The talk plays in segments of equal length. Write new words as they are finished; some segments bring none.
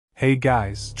Hey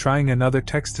guys, trying another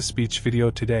text-to-speech video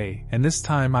today, and this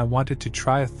time I wanted to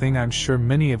try a thing I'm sure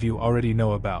many of you already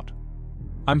know about.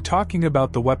 I'm talking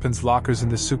about the weapons lockers in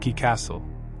the Tsuki castle.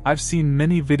 I've seen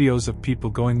many videos of people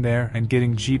going there and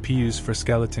getting GPUs for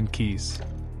skeleton keys.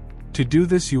 To do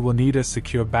this you will need a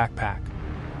secure backpack.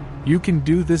 You can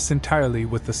do this entirely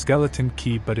with the skeleton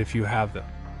key, but if you have the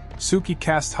Tsuki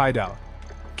cast hideout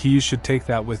key you should take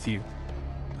that with you.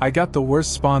 I got the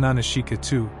worst spawn on Ashika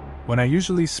too. When I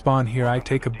usually spawn here I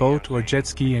take a boat or jet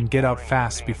ski and get out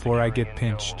fast before I get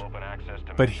pinched.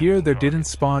 But here there didn't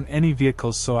spawn any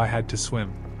vehicles, so I had to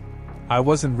swim. I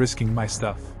wasn't risking my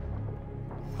stuff.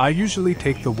 I usually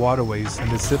take the waterways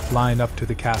and the zip line up to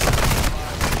the castle.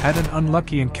 Had an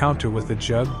unlucky encounter with a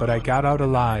jug, but I got out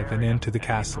alive and into the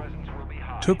castle.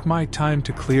 Took my time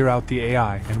to clear out the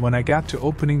AI, and when I got to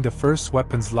opening the first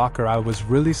weapons locker I was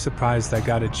really surprised I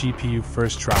got a GPU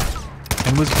first try.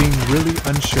 And was being really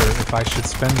unsure if I should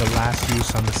spend the last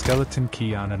use on the skeleton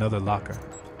key on another locker.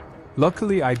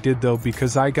 Luckily I did though,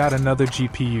 because I got another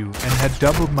GPU and had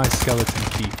doubled my skeleton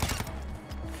key.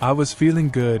 I was feeling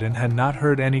good and had not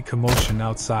heard any commotion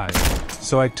outside,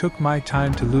 so I took my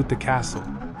time to loot the castle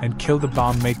and kill the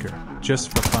bomb maker,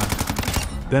 just for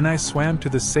fun. Then I swam to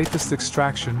the safest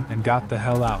extraction and got the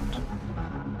hell out.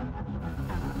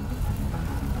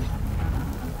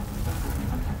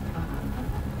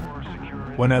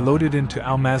 When I loaded into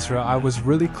Al Mazrah I was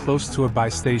really close to a buy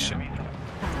station.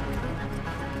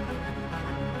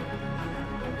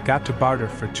 Got to barter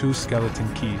for 2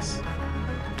 skeleton keys.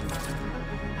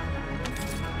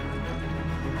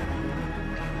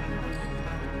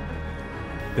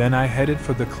 Then I headed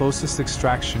for the closest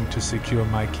extraction to secure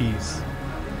my keys.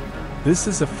 This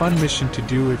is a fun mission to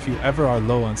do if you ever are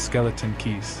low on skeleton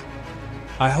keys.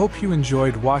 I hope you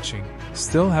enjoyed watching.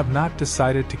 Still have not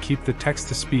decided to keep the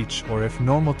text-to-speech or if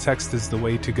normal text is the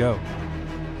way to go.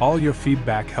 All your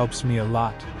feedback helps me a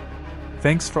lot.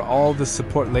 Thanks for all the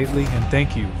support lately and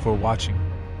thank you for watching.